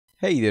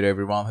Hey there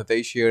everyone,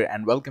 Hitesh here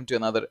and welcome to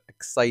another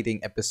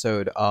exciting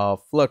episode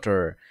of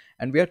Flutter.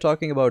 And we are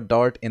talking about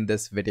Dart in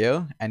this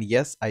video. And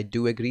yes, I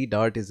do agree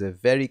Dart is a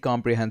very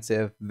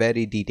comprehensive,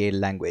 very detailed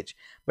language.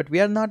 But we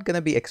are not going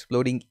to be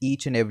exploring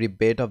each and every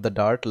bit of the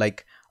Dart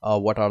like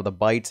what are the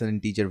bytes and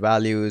integer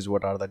values,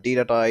 what are the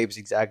data types,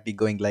 exactly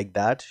going like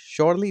that.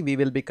 Surely we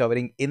will be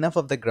covering enough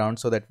of the ground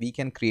so that we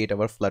can create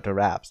our Flutter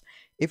apps.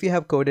 If you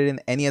have coded in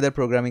any other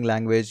programming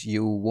language,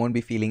 you won't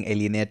be feeling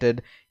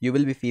alienated. You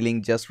will be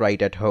feeling just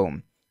right at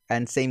home.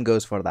 And same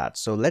goes for that.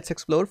 So let's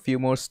explore a few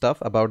more stuff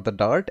about the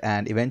Dart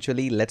and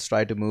eventually let's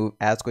try to move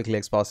as quickly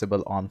as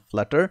possible on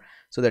Flutter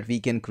so that we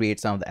can create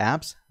some of the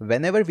apps.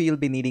 Whenever we'll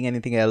be needing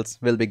anything else,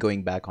 we'll be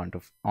going back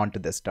onto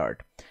this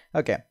Dart.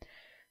 Okay.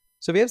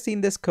 So we have seen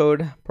this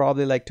code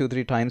probably like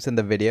 2-3 times in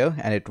the video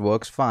and it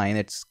works fine.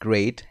 It's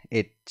great.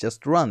 It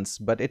just runs,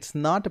 but it's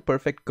not a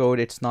perfect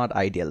code. It's not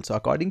ideal. So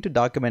according to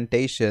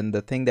documentation,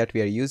 the thing that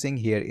we are using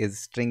here is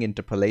string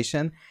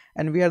interpolation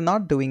and we are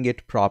not doing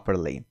it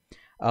properly.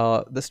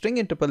 The string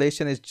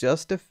interpolation is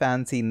just a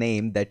fancy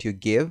name that you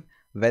give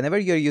whenever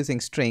you're using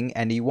string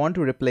and you want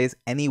to replace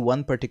any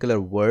one particular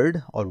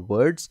word or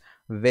words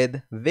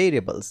with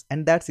variables,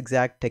 and that's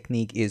exact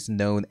technique is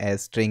known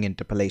as string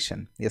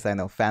interpolation. Yes, I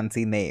know,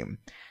 fancy name.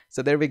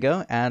 So there we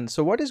go. And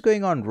so what is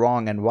going on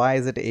wrong and why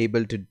is it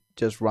able to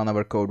just run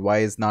our code? Why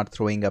is not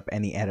throwing up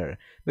any error?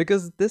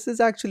 Because this is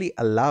actually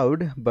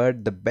allowed,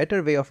 but the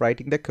better way of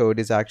writing the code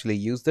is actually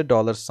use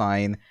the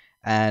 $sign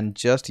and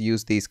just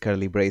use these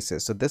curly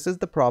braces. So this is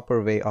the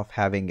proper way of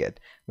having it.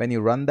 When you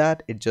run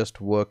that, it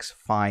just works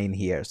fine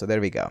here. So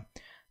there we go.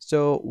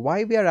 So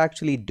why we are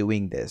actually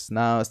doing this?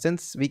 Now,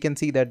 since we can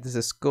see that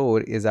this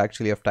code is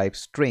actually of type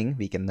string,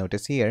 we can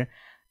notice here,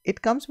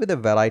 it comes with a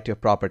variety of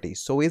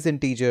properties. So is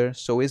integer,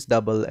 so is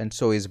double, and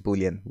so is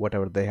boolean,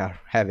 whatever they are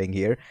having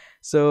here.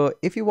 So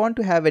if you want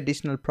to have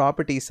additional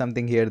properties,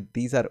 something here,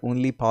 these are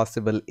only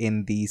possible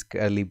in these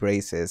curly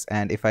braces.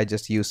 And if I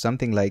just use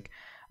something like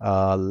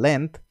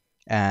length,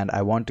 and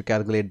I want to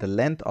calculate the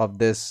length of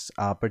this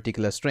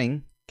particular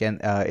string,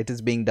 it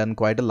is being done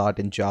quite a lot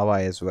in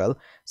Java as well.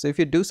 So if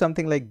you do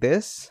something like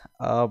this,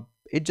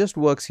 it just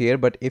works here.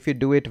 But if you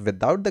do it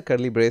without the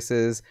curly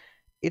braces,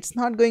 it's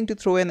not going to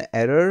throw an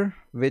error,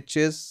 which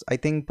is, I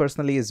think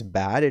personally is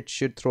bad. It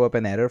should throw up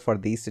an error for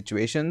these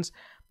situations,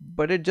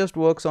 but it just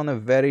works on a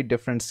very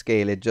different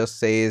scale. It just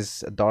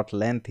says dot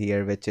length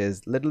here, which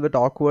is a little bit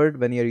awkward.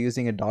 When you're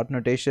using a dot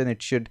notation,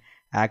 it should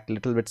act a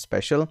little bit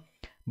special.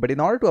 But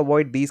in order to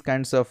avoid these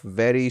kinds of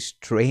very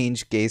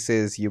strange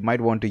cases, you might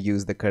want to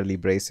use the curly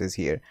braces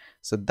here.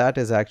 So that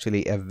is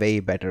actually a way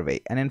better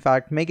way. And in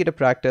fact, make it a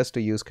practice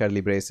to use curly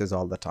braces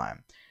all the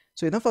time.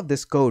 So enough of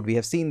this code. We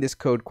have seen this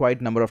code quite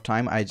a number of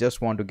times. I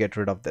just want to get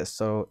rid of this.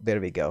 So there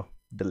we go.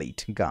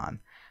 Delete, gone.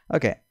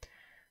 Okay.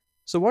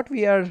 So what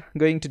we are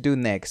going to do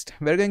next,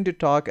 we're going to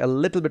talk a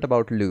little bit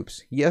about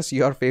loops. Yes,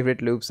 your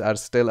favorite loops are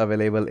still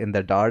available in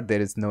the Dart. There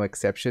is no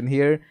exception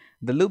here.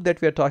 The loop that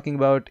we are talking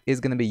about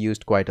is going to be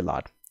used quite a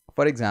lot.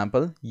 For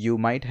example, you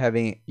might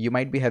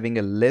be having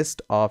a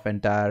list of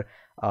entire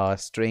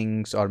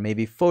strings or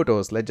maybe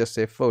photos. Let's just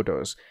say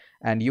photos.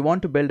 And you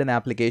want to build an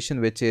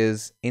application which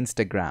is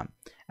Instagram.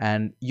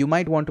 And you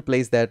might want to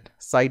place that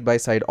side by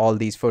side all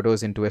these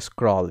photos into a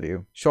scroll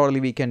view.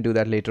 Surely we can do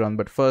that later on,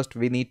 but first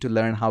we need to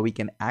learn how we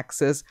can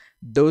access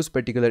those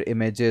particular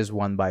images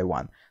one by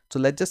one. So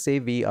let's just say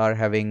we are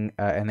having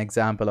an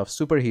example of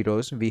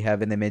superheroes. We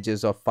have an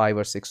images of 5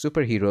 or 6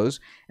 superheroes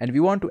and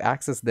we want to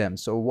access them.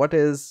 So what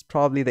is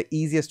probably the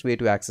easiest way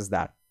to access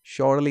that?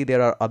 Surely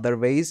there are other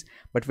ways,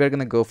 but we're going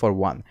to go for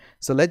one.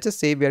 So let's just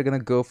say we're going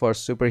to go for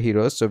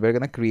superheroes. So we're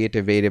going to create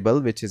a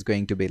variable which is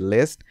going to be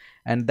list,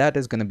 and that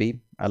is going to be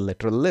a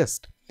literal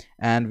list.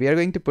 And we are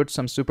going to put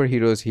some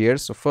superheroes here.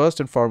 So first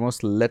and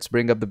foremost, let's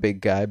bring up the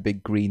big guy,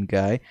 big green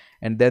guy.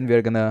 And then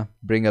we're going to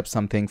bring up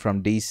something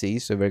from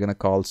DC. So we're going to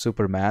call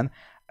Superman.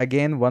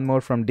 Again, one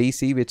more from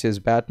DC, which is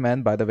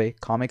Batman. By the way,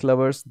 comic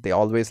lovers, they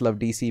always love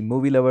DC.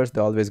 Movie lovers, they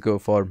always go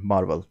for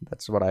Marvel.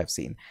 That's what I've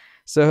seen.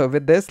 So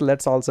with this,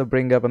 let's also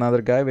bring up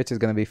another guy, which is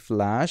going to be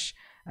Flash.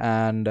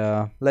 And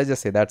let's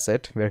just say that's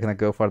it. We're going to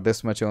go for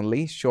this much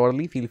only.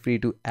 Surely feel free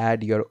to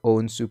add your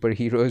own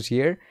superheroes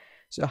here.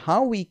 So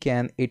how we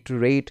can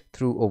iterate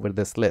through over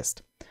this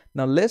list.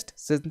 Now list,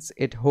 since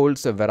it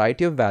holds a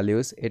variety of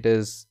values,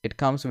 it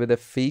comes with a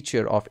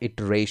feature of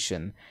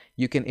iteration.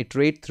 You can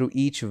iterate through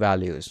each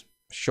values.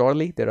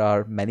 Surely there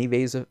are many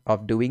ways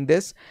of doing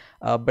this,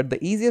 but the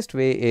easiest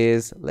way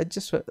is, let's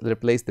just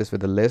replace this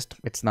with a list.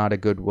 It's not a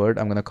good word.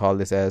 I'm going to call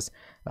this as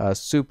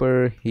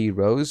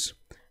superheroes.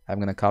 I'm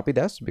going to copy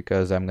this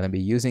because I'm going to be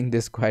using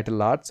this quite a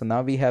lot. So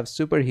now we have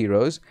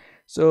superheroes.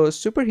 So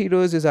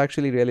superheroes is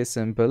actually really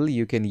simple.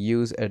 You can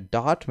use a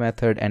dot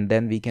method and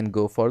then we can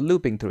go for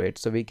looping through it.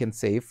 So we can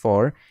say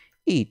for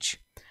each.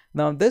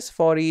 Now this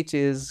for each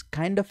is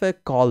kind of a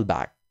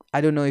callback. I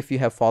don't know if you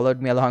have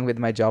followed me along with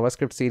my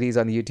JavaScript series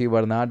on YouTube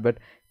or not, but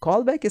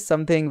callback is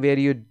something where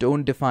you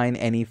don't define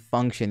any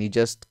function. You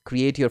just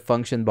create your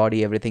function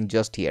body, everything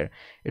just here.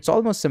 It's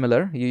almost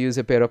similar. You use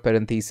a pair of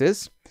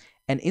parentheses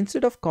And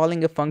instead of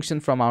calling a function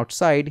from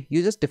outside,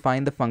 you just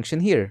define the function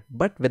here,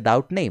 but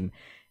without name.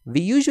 We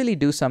usually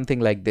do something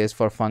like this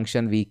for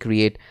function. We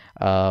create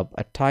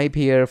a type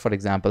here, for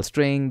example,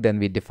 string, then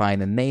we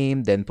define a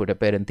name, then put a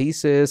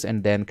parenthesis,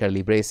 and then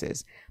curly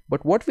braces.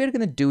 But what we're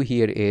going to do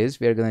here is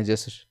we're going to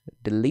just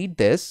delete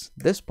this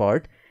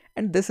part,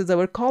 and this is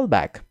our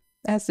callback.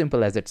 As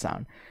simple as it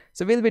sounds.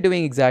 So we'll be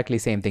doing exactly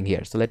same thing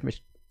here. So let me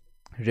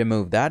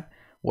remove that.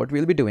 What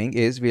we'll be doing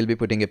is we'll be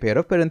putting a pair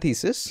of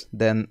parentheses,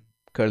 then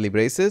curly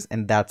braces,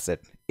 and that's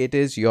it. It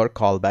is your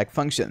callback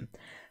function.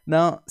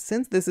 Now,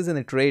 since this is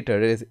an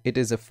iterator, it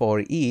is a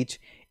for each,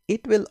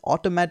 it will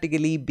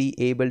automatically be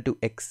able to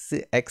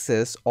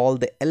access all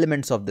the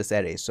elements of this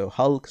array. So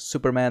Hulk,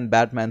 Superman,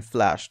 Batman,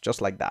 Flash,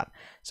 just like that.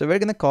 So we're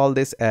going to call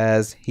this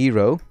as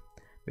hero,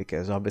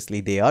 because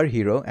obviously they are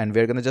hero, and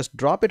we're going to just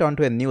drop it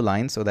onto a new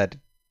line so that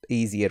it's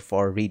easier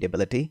for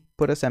readability.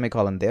 Put a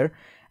semicolon there.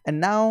 And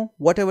now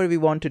whatever we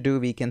want to do,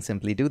 we can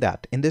simply do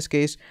that. In this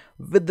case,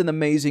 with an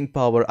amazing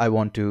power, I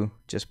want to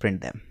just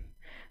print them.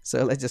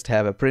 So let's just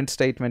have a print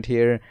statement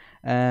here,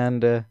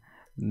 and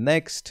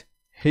next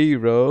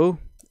hero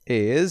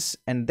is,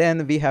 and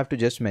then we have to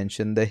just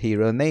mention the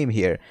hero name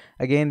here.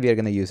 Again, we are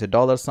going to use a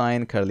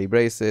 $, curly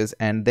braces,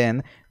 and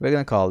then we're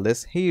going to call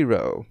this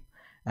hero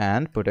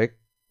and put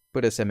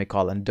a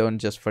semicolon. Don't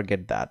just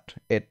forget that.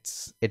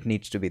 It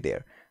needs to be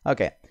there.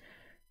 Okay,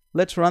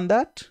 let's run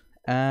that.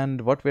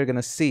 And what we're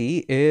gonna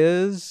see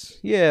is,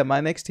 yeah,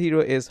 my next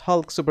hero is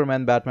Hulk,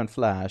 Superman, Batman,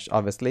 Flash.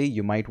 Obviously,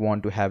 you might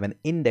want to have an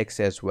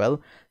index as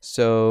well.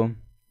 So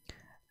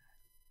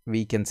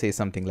we can say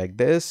something like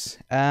this,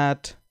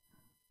 at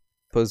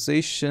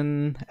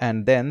position,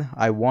 and then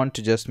I want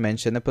to just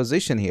mention a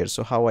position here.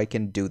 So how I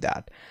can do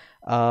that?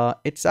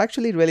 It's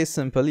actually really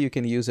simple. You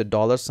can use a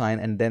 $,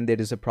 and then there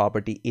is a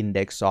property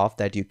index of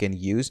that you can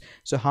use.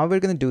 So how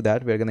we're gonna do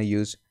that? We're gonna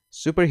use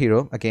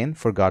superhero. Again,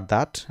 forgot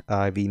that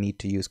we need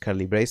to use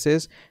curly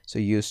braces. So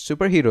use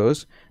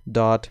superheroes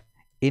dot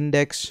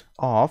index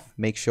of,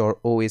 make sure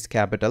O is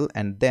capital,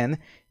 and then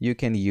you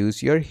can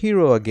use your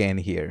hero again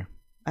here.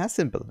 As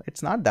simple.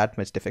 It's not that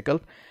much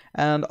difficult,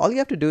 and all you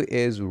have to do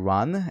is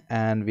run,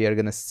 and we are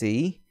gonna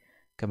see,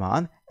 come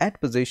on,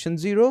 at position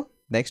 0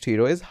 next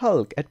hero is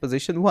Hulk, at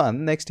position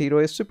 1 next hero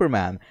is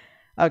Superman.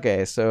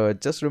 Okay, so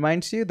it just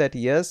reminds you that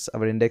yes,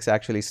 our index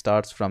actually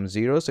starts from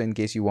 0. So in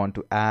case you want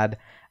to add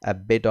a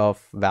bit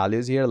of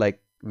values here, like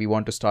we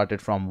want to start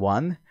it from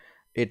 1,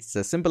 it's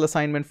a simple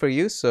assignment for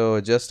you. So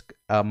just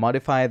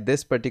modify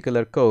this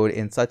particular code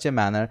in such a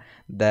manner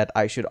that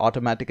I should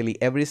automatically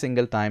every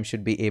single time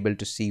should be able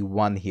to see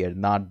 1 here,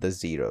 not the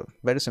 0.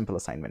 Very simple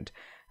assignment.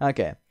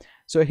 Okay,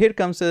 so here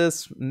comes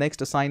this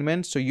next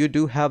assignment. So you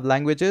do have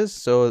languages.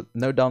 So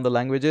note down the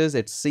languages.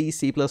 It's C,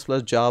 C++,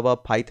 Java,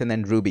 Python,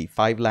 and Ruby.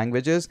 5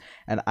 languages.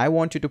 And I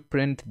want you to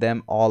print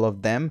them, all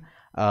of them,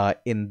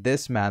 in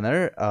this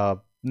manner.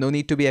 No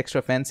need to be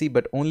extra fancy,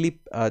 but only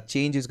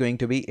change is going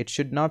to be, it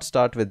should not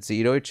start with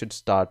 0. It should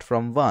start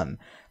from 1.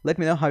 Let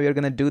me know how you're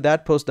going to do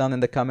that. Post down in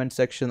the comment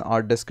section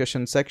or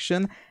discussion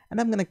section. And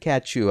I'm going to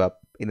catch you up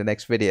in the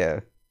next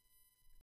video.